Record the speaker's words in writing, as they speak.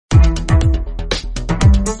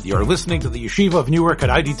You're listening to the Yeshiva of Newark at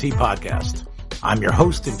IDT podcast. I'm your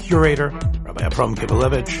host and curator, Rabbi Abram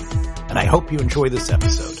Kibalevich, and I hope you enjoy this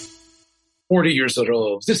episode. 40 years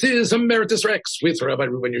ago, this is Emeritus Rex with Rabbi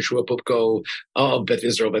Reuben Yeshua Pupko of Beth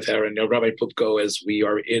Israel Beitar. And Rabbi Pupko, as we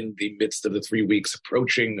are in the midst of the 3 weeks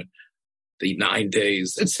approaching the 9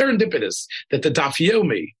 days, it's serendipitous that the Daf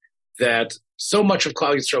Yomi that so much of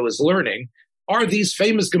Klal Yisrael is learning are these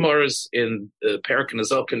famous Gemaras in Perek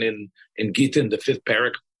Nezokin in Gittin, the 5th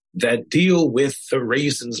Perek, that deal with the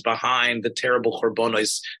reasons behind the terrible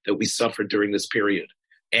Chorbonos that we suffered during this period.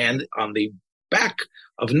 And on the back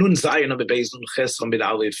of Nun Zayin of the Beis Nun Ches Amid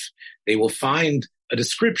Aleph, they will find a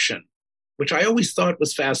description, which I always thought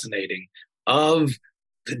was fascinating, of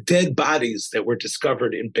the dead bodies that were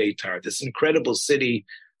discovered in Beitar, this incredible city,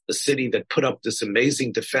 the city that put up this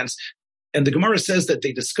amazing defense. And the Gemara says that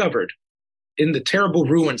they discovered in the terrible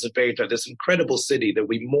ruins of Beitar, this incredible city that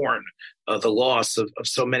we mourn the loss of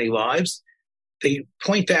so many lives. They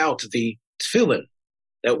point out the Tefillin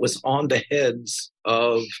that was on the heads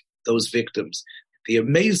of those victims. The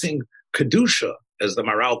amazing Kedusha, as the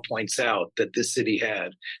Maral points out, that this city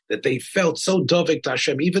had, that they felt so dovek to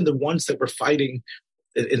Hashem. Even the ones that were fighting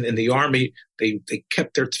in the army, they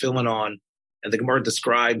kept their tefillin on. And the Gemara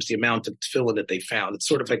describes the amount of tefillin that they found. It's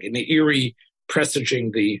sort of like an eerie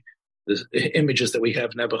presaging the images that we have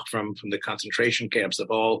Nebuch from the concentration camps of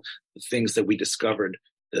all the things that we discovered,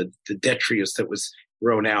 the detritus that was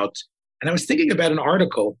thrown out. And I was thinking about an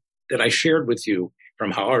article that I shared with you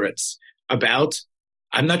from Haaretz about,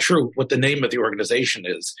 I'm not sure what the name of the organization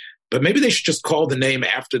is, but maybe they should just call the name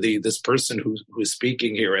after this person who's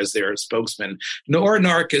speaking here as their spokesman. Noor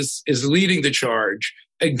Nark is leading the charge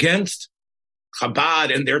against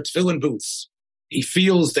Chabad and their tefillin booths. He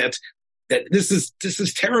feels that this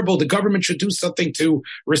is terrible. The government should do something to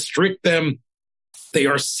restrict them. They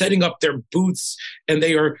are setting up their booths, and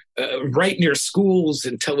they are right near schools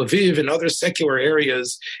in Tel Aviv and other secular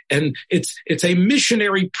areas. And it's a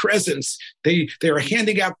missionary presence. They are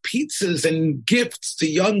handing out pizzas and gifts to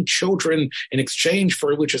young children in exchange for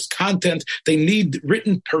religious content. They need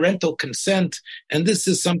written parental consent, and this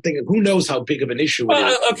is something. Who knows how big of an issue it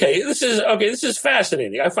is? This is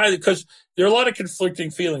fascinating. I find it because there are a lot of conflicting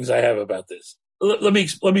feelings I have about this. Let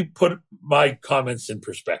me put my comments in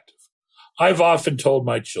perspective. I've often told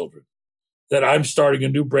my children that I'm starting a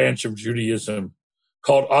new branch of Judaism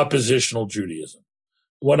called oppositional Judaism.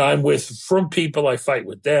 When I'm with frum people, I fight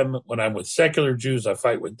with them. When I'm with secular Jews, I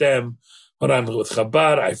fight with them. When I'm with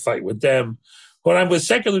Chabad, I fight with them. When I'm with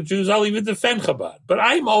secular Jews, I'll even defend Chabad. But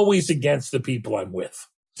I'm always against the people I'm with.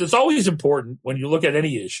 So it's always important when you look at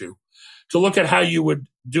any issue to look at how you would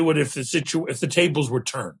do it if the tables were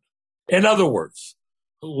turned. In other words,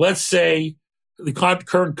 let's say the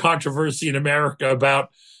current controversy in America about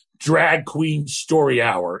drag queen story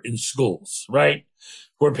hour in schools, right?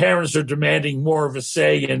 Where parents are demanding more of a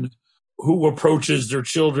say in who approaches their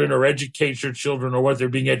children or educates their children or what they're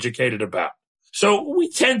being educated about. So we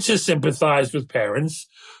tend to sympathize with parents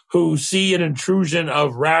who see an intrusion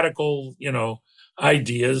of radical,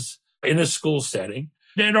 ideas in a school setting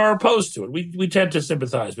and are opposed to it. We tend to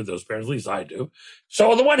sympathize with those parents, at least I do.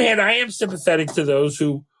 So on the one hand, I am sympathetic to those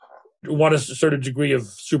who want a certain degree of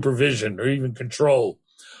supervision or even control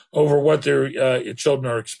over what their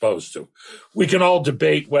children are exposed to. We can all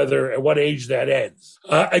debate at what age that ends.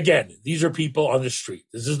 Again, these are people on the street.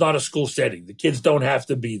 This is not a school setting. The kids don't have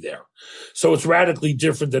to be there. So it's radically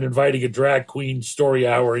different than inviting a drag queen story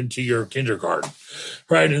hour into your kindergarten,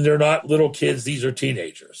 right? And they're not little kids. These are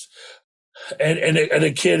teenagers. And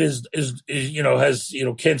a kid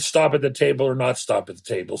can stop at the table or not stop at the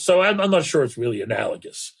table. So I'm not sure it's really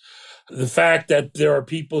analogous. The fact that there are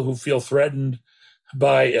people who feel threatened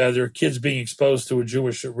by their kids being exposed to a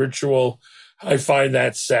Jewish ritual, I find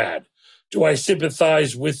that sad. Do I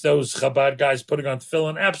sympathize with those Chabad guys putting on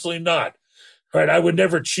tefillin? Absolutely not. Right? I would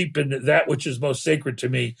never cheapen that which is most sacred to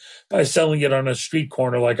me by selling it on a street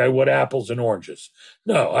corner like I would apples and oranges.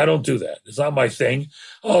 No, I don't do that. It's not my thing.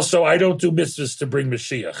 Also, I don't do mitzvahs to bring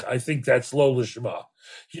Mashiach. I think that's lo lishma.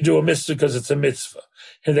 You do a mitzvah because it's a mitzvah,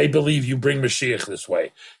 and they believe you bring Mashiach this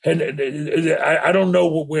way. And I don't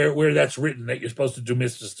know where that's written that you're supposed to do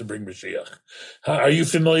mitzvahs to bring Mashiach. Are you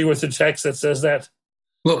familiar with the text that says that?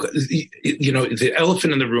 Look, the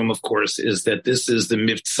elephant in the room, of course, is that this is the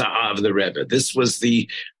Mivtza of the Rebbe. This was the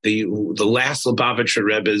last Lubavitcher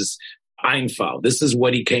Rebbe's Einfall. This is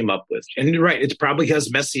what he came up with. And you're right, it probably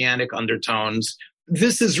has messianic undertones.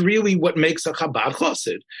 This is really what makes a Chabad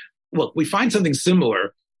Chassid. Look, we find something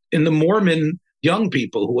similar in the Mormon young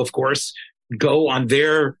people who, of course, go on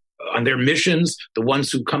their missions, the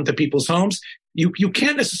ones who come to people's homes. you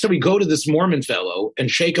can't necessarily go to this Mormon fellow and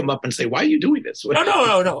shake him up and say, why are you doing this?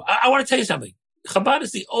 No. I want to tell you something. Chabad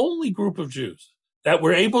is the only group of Jews that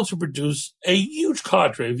were able to produce a huge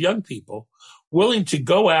cadre of young people willing to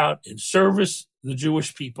go out and service the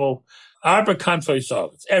Jewish people. Arba Kanfei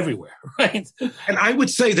It's everywhere, right? And I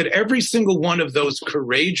would say that every single one of those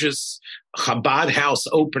courageous Chabad house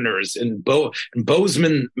openers in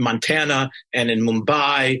Bozeman, Montana, and in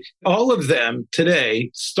Mumbai, all of them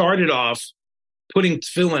today started off putting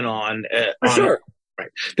tefillin on. Sure. Right.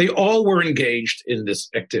 They all were engaged in this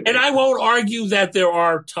activity. And I won't argue that there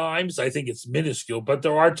are times, I think it's minuscule, but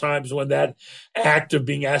there are times when that act of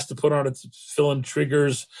being asked to put on a tefillin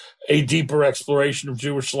triggers a deeper exploration of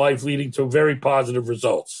Jewish life, leading to very positive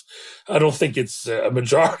results. I don't think it's a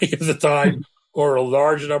majority of the time or a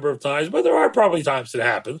large number of times, but there are probably times it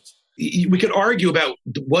happens. We could argue about,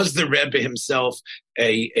 was the Rebbe himself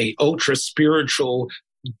a ultra spiritual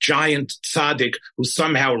giant tzaddik who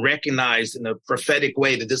somehow recognized in a prophetic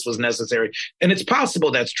way that this was necessary? And it's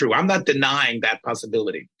possible that's true. I'm not denying that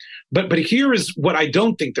possibility. But here is what I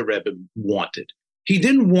don't think the Rebbe wanted. He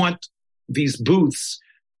didn't want these booths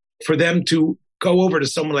for them to go over to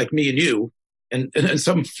someone like me and you and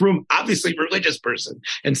some from obviously religious person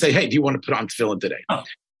and say, hey, do you want to put on tefillin today? Oh.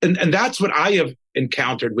 And that's what I have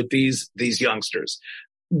encountered with these youngsters.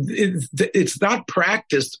 It's not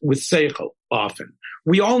practiced with seichel often.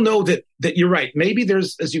 We all know that you're right. Maybe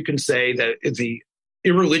there's, as you can say, that the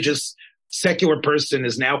irreligious secular person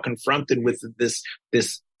is now confronted with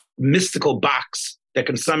this mystical box that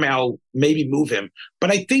can somehow maybe move him. But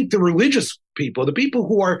I think the religious people, the people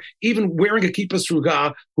who are even wearing a kippah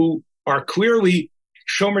sruga, who are clearly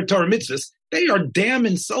shomer Torah mitzvahs, they are damn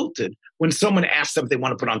insulted when someone asks them if they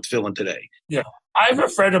want to put on tefillin today. Yeah. I have a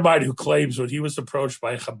friend of mine who claims when he was approached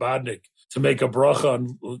by a Chabadnik to make a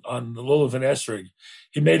bracha on the lulav and esrog,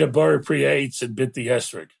 he made a bar pri eitz and bit the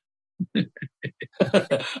esrog. I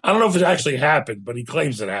don't know if it actually happened, but he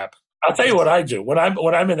claims it happened. I'll tell you what I do when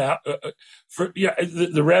I'm in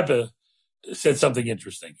the Rebbe said something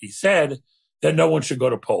interesting. He said that no one should go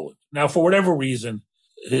to Poland. Now, for whatever reason,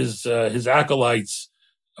 his acolytes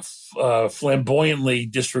flamboyantly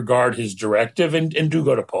disregard his directive and do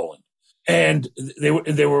go to Poland. And they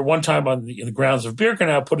were one time in the grounds of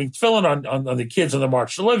Birkenau putting tefillin on the kids on the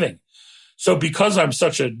March to Living. So because I'm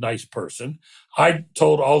such a nice person, I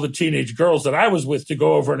told all the teenage girls that I was with to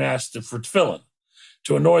go over and ask for tefillin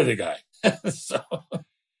to annoy the guy.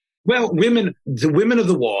 Well, the women of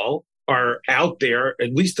the wall are out there,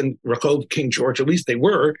 at least in Rehov King George, at least they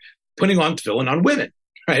were, putting on tefillin on women.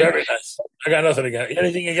 Right? Very nice. I got nothing against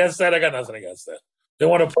anything against that. I got nothing against that. They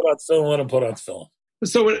want to put on tefillin, let them put on tefillin.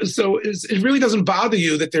 So it really doesn't bother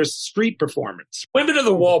you that there's street performance. Women of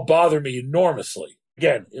the wall bother me enormously.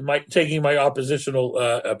 Again, taking my oppositional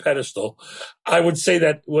pedestal, I would say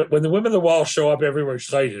that when the women of the wall show up everywhere,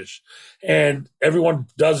 Chodesh, and everyone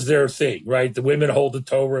does their thing, right? The women hold the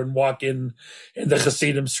Torah and walk in, and the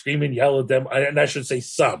Hasidim scream and yell at them. And I should say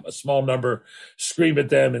a small number scream at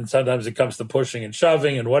them, and sometimes it comes to pushing and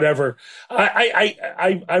shoving and whatever.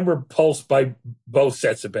 I'm repulsed by both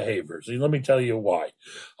sets of behaviors. And let me tell you why.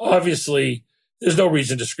 Obviously, there's no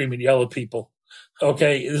reason to scream and yell at people.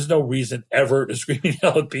 Okay, there's no reason ever to scream and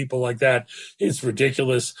yell at people like that. It's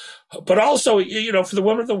ridiculous. But also, for the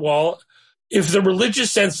women of the wall, if the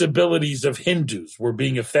religious sensibilities of Hindus were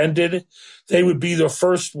being offended, they would be the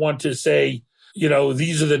first one to say,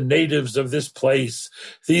 these are the natives of this place.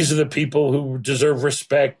 These are the people who deserve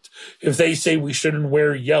respect. If they say we shouldn't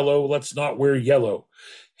wear yellow, let's not wear yellow.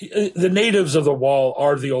 The natives of the wall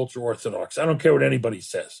are the ultra-Orthodox. I don't care what anybody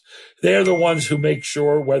says. They're the ones who make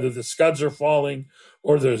sure whether the scuds are falling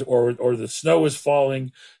or the snow is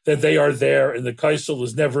falling, that they are there, and the kaisel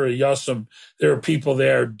is never a yasam. There are people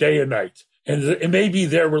there day and night. And maybe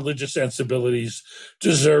their religious sensibilities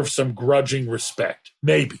deserve some grudging respect.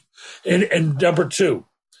 Maybe. And number two,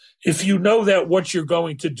 if you know that what you're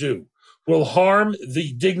going to do will harm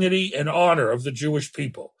the dignity and honor of the Jewish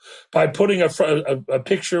people by putting a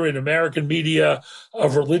picture in American media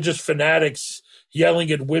of religious fanatics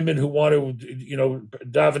yelling at women who want to,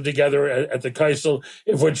 daven together at the kaisel.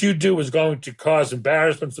 If what you do is going to cause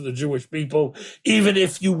embarrassment for the Jewish people, even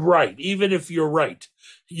if you're right,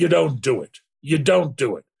 you don't do it. You don't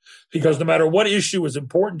do it. Because no matter what issue is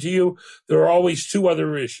important to you, there are always two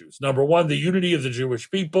other issues. Number one, the unity of the Jewish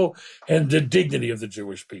people and the dignity of the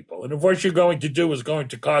Jewish people. And if what you're going to do is going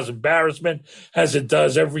to cause embarrassment, as it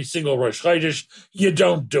does every single Rosh Chodesh, you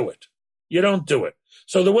don't do it. You don't do it.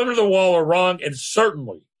 So the women of the wall are wrong, and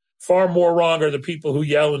certainly far more wrong are the people who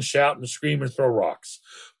yell and shout and scream and throw rocks.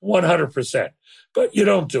 100%. But you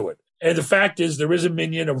don't do it. And the fact is, there is a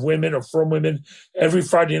minyan of women or from women every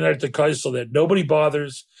Friday night at the Kaisel that nobody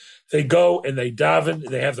bothers. They go and they daven.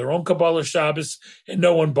 They have their own Kabbalah Shabbos, and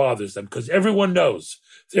no one bothers them because everyone knows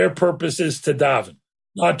their purpose is to daven,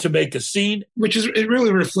 not to make a scene. It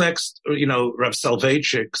really reflects, Rav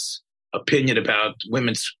Soloveitchik's opinion about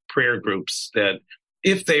women's prayer groups, that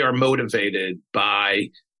if they are motivated by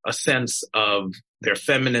a sense of their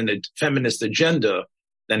feminist agenda,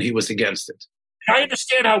 then he was against it. I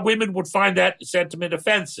understand how women would find that sentiment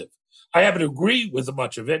offensive. I happen to agree with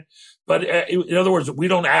much of it, but in other words, we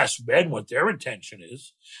don't ask men what their intention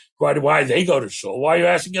is, why they go to shul. Why are you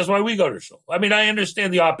asking us why we go to shul? I mean, I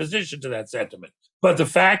understand the opposition to that sentiment, but the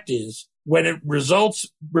fact is, when it results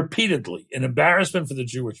repeatedly in embarrassment for the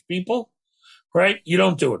Jewish people, right, you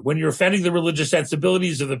don't do it. When you're offending the religious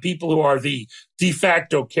sensibilities of the people who are the de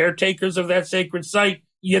facto caretakers of that sacred site,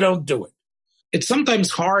 you don't do it. It's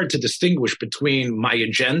sometimes hard to distinguish between my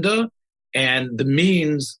agenda and the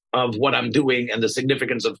means of what I'm doing and the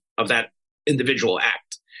significance of that individual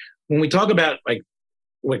act. When we talk about like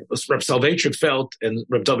Reb Soloveitchik felt and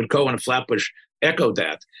Reb David Cohen of Flatbush echoed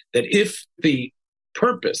that if the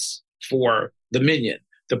purpose for the minyan,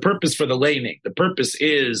 the purpose for the laning, the purpose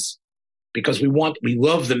is because we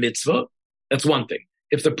love the mitzvah, that's one thing.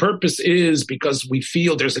 If the purpose is because we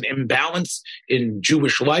feel there's an imbalance in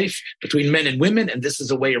Jewish life between men and women, and this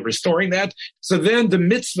is a way of restoring that, so then the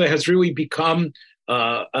mitzvah has really become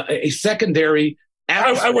a secondary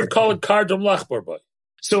aspect. I would call it kardom lachbor boy.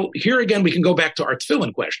 So here again, we can go back to our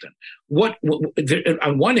tefillin question.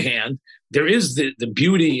 On one hand, there is the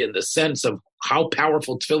beauty and the sense of how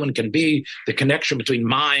powerful tefillin can be, the connection between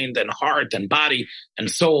mind and heart and body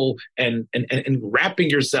and soul, and wrapping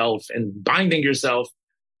yourself and binding yourself.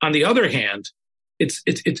 On the other hand,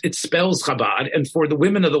 it spells Chabad, and for the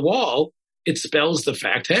women of the wall, it spells the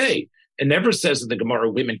fact, hey, it never says in the Gemara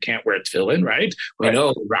women can't wear tefillin, right? We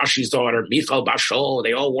know Rashi's daughter, Michal Bashol,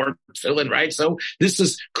 they all wore tefillin, right? So this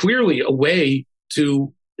is clearly a way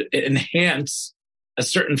to enhance a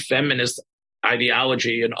certain feminist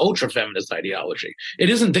ideology, an ultra-feminist ideology. It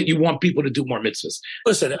isn't that you want people to do more mitzvahs.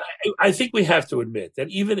 Listen, I think we have to admit that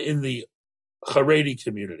even in the Haredi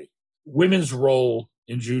community, women's role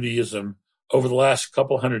in Judaism over the last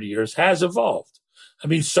couple hundred years has evolved. I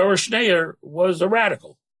mean, Sarah Schneer was a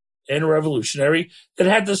radical and a revolutionary that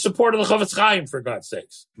had the support of the Chavetz Chaim, for God's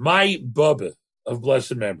sakes. My Bubba of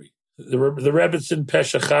blessed memory, the Rebbetzin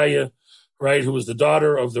Peshachaya, right, who was the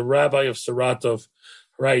daughter of the rabbi of Saratov,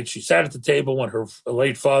 right? She sat at the table when her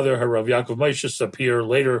late father, her Rav Yaakov Moshe Sapir,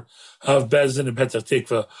 later of Bezdin and Petach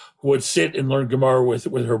Tikva, would sit and learn Gemara with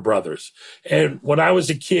her brothers. And when I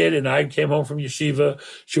was a kid and I came home from yeshiva,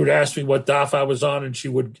 she would ask me what daf I was on, and she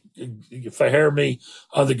would faher me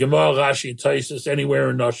on the Gemara, Rashi, and Taisus,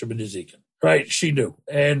 anywhere in Noshim and Nezikin. Right? She knew.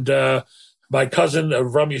 And my cousin,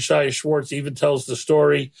 Ram Yeshaya Schwartz, even tells the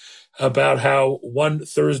story about how one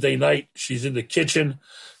Thursday night she's in the kitchen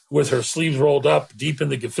with her sleeves rolled up deep in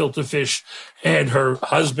the gefilte fish, and her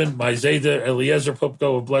husband, my Zayda Eliezer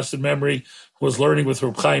Pupko of blessed memory, was learning with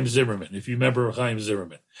Reb Chaim Zimmerman, if you remember Reb Chaim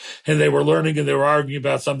Zimmerman. And they were learning and they were arguing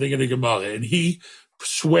about something in the Gemara. And he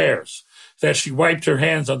swears that she wiped her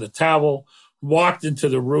hands on the towel, walked into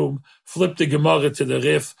the room, flipped the Gemara to the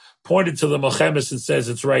Rif, pointed to the Melchemes and says,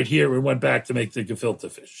 it's right here, and went back to make the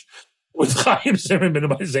gefilte fish. With Chaim Zimmerman and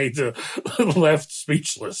my Zayda left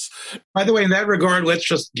speechless. By the way, in that regard, let's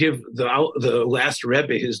just give the last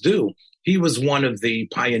Rebbe his due. He was one of the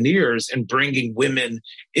pioneers in bringing women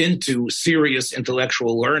into serious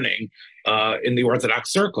intellectual learning in the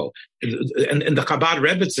Orthodox circle. And the Chabad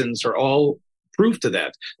Rebbetzins are all proof to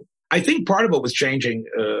that. I think part of what was changing,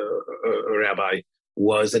 Rabbi,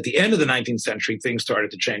 was at the end of the 19th century, things started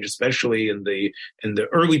to change, especially in the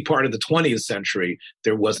early part of the 20th century.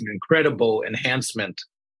 There was an incredible enhancement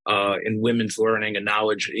in women's learning and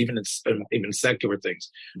knowledge, even secular things.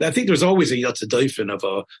 I think there's always a yotzedofen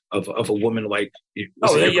of a woman like.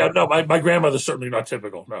 My grandmother's certainly not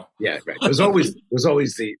typical. No. Yeah, right. There's always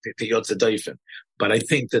the yotzedofen, but I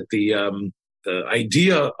think that the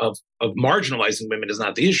idea of marginalizing women is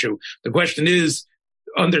not the issue. The question is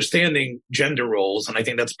understanding gender roles, and I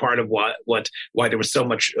think that's part of why there was so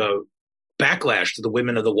much backlash to the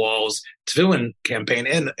Women of the Wall's tefillin campaign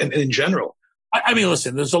and in general. I mean,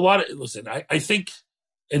 listen, there's a lot of, I think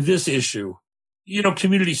in this issue,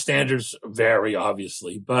 community standards vary,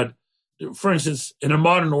 obviously, but for instance, in a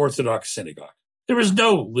modern Orthodox synagogue, there is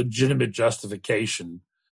no legitimate justification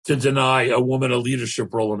to deny a woman a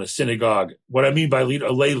leadership role in a synagogue. What I mean by a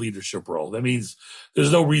lay leadership role, that means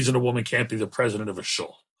there's no reason a woman can't be the president of a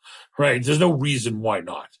shul, right? There's no reason why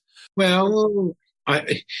not. Well,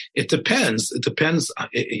 It depends. It depends.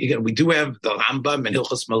 We do have the Rambam and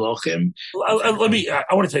Hilchos Malachim. I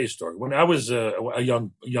want to tell you a story. When I was a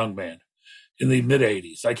young man in the mid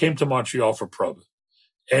 '80s, I came to Montreal for Probe,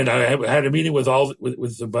 and I had a meeting with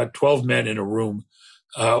about 12 men in a room.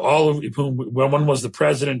 All of whom, one was the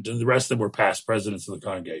president, and the rest of them were past presidents of the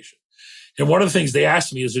congregation. And one of the things they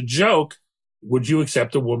asked me as a joke, would you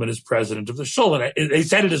accept a woman as president of the shul? And they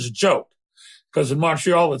said it as a joke, because in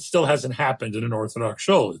Montreal, it still hasn't happened in an Orthodox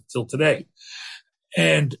shul until today.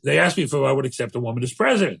 And they asked me if I would accept a woman as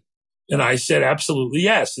president. And I said, absolutely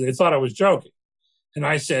yes. And they thought I was joking. And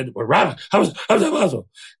I said, well, Rabbi, how's that possible?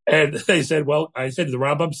 And they said, well, I said, the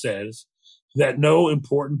Rambam says that no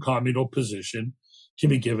important communal position can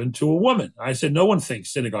be given to a woman. I said, no one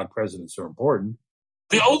thinks synagogue presidents are important.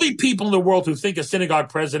 The only people in the world who think a synagogue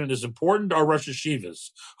president is important are Rosh Yeshivas,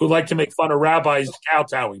 who like to make fun of rabbis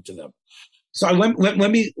kowtowing to them. So let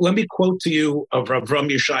me quote to you of Rav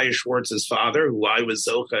Yeshaya Schwartz's father, who I was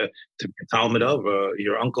zocha to be Talmud of,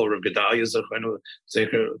 your uncle Rav Gedalia Zechanu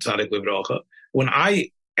Zecher Tzadik Livrocha. When I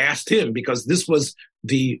asked him, because this was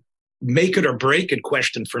the make it or break it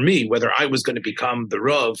question for me, whether I was going to become the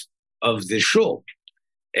Rav of the shul.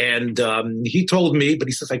 And he told me, but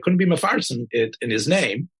he says I couldn't be mefarsim it in his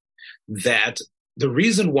name, that the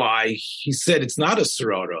reason why he said it's not a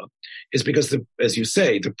sorora is because, as you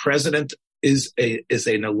say, the president is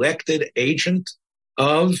an elected agent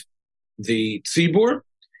of the tzibur,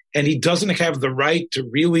 and he doesn't have the right to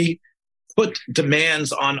really put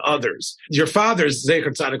demands on others. Your father's Zecher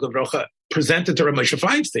Tzadik Livrocha presented to Rav Moshe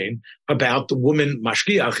Feinstein about the woman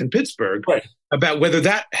mashgiach in Pittsburgh, right, about whether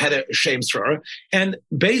that had a shem sorora. And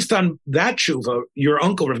based on that tshuva, your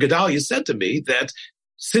uncle Rav Gedalia said to me that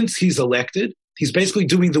since he's elected, he's basically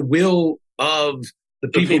doing the will of the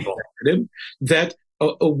people who elected him, that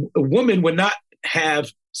a woman would not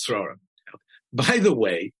have sorora. By the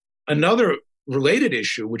way, another related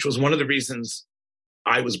issue, which was one of the reasons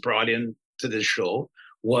I was brought in to this shul,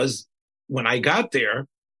 was when I got there,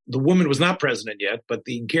 the woman was not president yet, but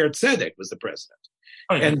the Ger Tzedek was the president.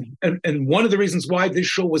 Oh, yeah. And one of the reasons why this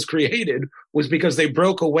shul was created was because they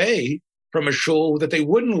broke away from a shul that they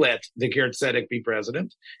wouldn't let the Ger Tzedek be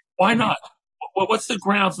president. Why not? What's the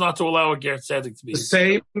grounds not to allow a Ger Tzedek to be? The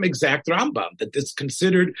same exact Rambam, that it's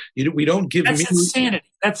considered, we don't give... That's insanity.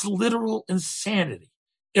 That's literal insanity.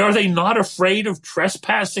 Are they not afraid of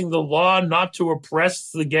trespassing the law not to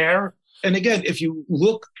oppress the Ger? And again, if you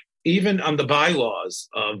look even on the bylaws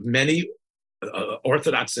of many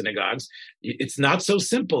Orthodox synagogues, it's not so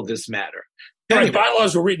simple, this matter. Anyway,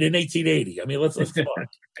 bylaws were written in 1880. I mean, let's come on.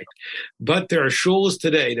 But there are shuls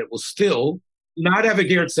today that will still not have a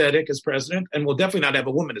Ger Tzedek as president, and will definitely not have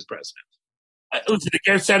a woman as president. Listen, the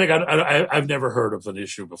Ger Tzedek, I've never heard of an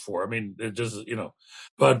issue before. I mean, it just,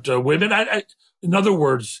 but women, in other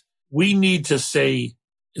words, we need to say,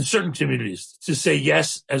 in certain communities, to say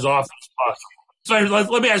yes as often as possible. So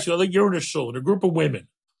let me ask you, like, you're in a shul, and a group of women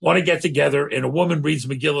want to get together, and a woman reads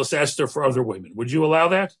Megillas Esther for other women. Would you allow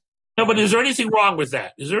that? No, but is there anything wrong with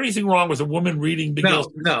that? Is there anything wrong with a woman reading Megillas?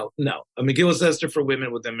 No. A Megillas Esther for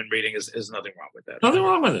women with women reading is nothing wrong with that. Nothing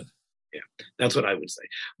wrong with it. Yeah, that's what I would say.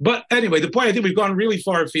 But anyway, the point, I think we've gone really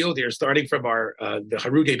far afield here, starting from our the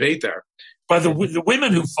Haruge Beitar. But the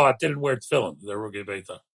women who fought didn't wear tefillin, the Haruge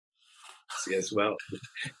Beitar. Yes, well,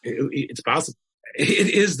 it's possible. It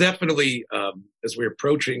is definitely, as we're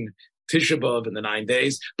approaching Tisha B'Av in the 9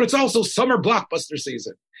 days, but it's also summer blockbuster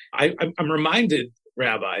season. I'm reminded,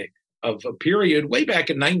 Rabbi, of a period way back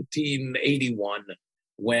in 1981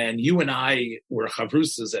 when you and I were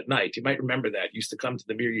chavrusas at night. You might remember that. You used to come to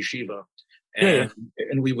the Mir Yeshiva,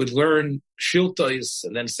 and we would learn shiltos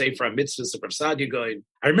and then Sefer HaMitzvahs of Rav Sadia Gaon.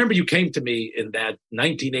 I remember you came to me in that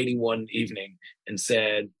 1981 evening and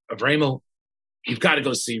said, Avremel, you've got to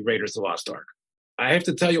go see Raiders of the Lost Ark. I have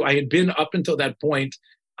to tell you, I had been up until that point,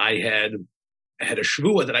 I had a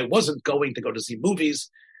shvua that I wasn't going to go to see movies,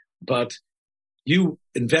 but you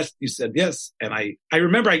said yes. And I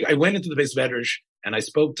remember I went into the Beis Medrash and I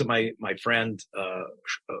spoke to my friend,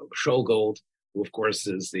 Sholgold, who of course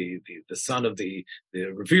is the son of the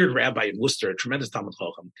revered rabbi in Worcester, a tremendous Talmud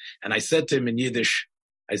Chacham. And I said to him in Yiddish,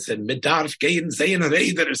 I said, "Medarf gehen sehen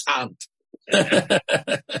Raiders Hand."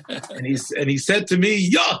 and he said to me,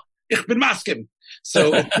 "Ja, ich bin maskim."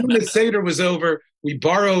 So as soon as Seder was over, we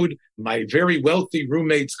borrowed my very wealthy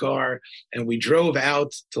roommate's car and we drove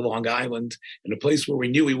out to Long Island in a place where we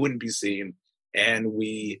knew we wouldn't be seen. And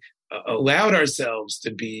we allowed ourselves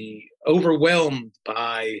to be overwhelmed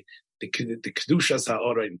by the Kedushas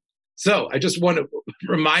HaOrim. So I just want to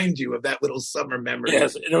remind you of that little summer memory.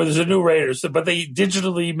 Yes, there's a new Raiders, but they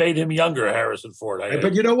digitally made him younger, Harrison Ford.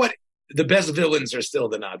 But you know what? the best villains are still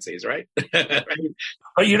the Nazis, right? Right?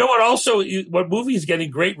 But you know what? Also, what movie is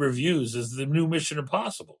getting great reviews is the new Mission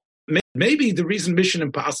Impossible. Maybe the reason Mission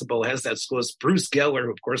Impossible has that score is Bruce Geller,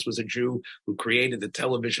 who of course was a Jew who created the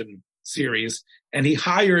television series, and he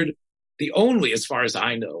hired the only, as far as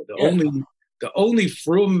I know, the only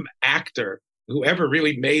frum actor who ever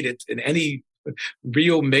really made it in any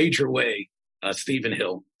real major way, Stephen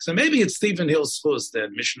Hill. So maybe it's Stephen Hill's supposed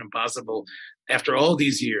that Mission Impossible, after all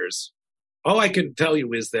these years, all I can tell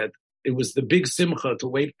you is that it was the big simcha to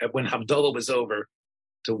wait when Havdalah was over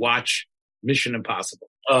to watch Mission Impossible.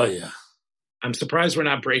 Oh, yeah. I'm surprised we're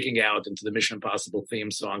not breaking out into the Mission Impossible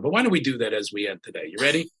theme song, but why don't we do that as we end today? You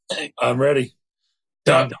ready? I'm ready.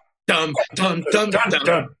 Dum, dum, dum, dum, dum,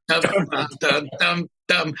 dum, dum, dum, dum,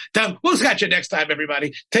 dum, dum. We'll catch you next time,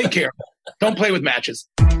 everybody. Take care. Don't play with matches.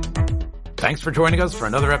 Thanks for joining us for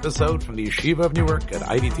another episode from the Yeshiva of Newark at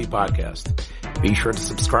IDT Podcast. Be sure to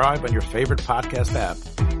subscribe on your favorite podcast app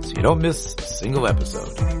so you don't miss a single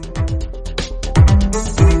episode.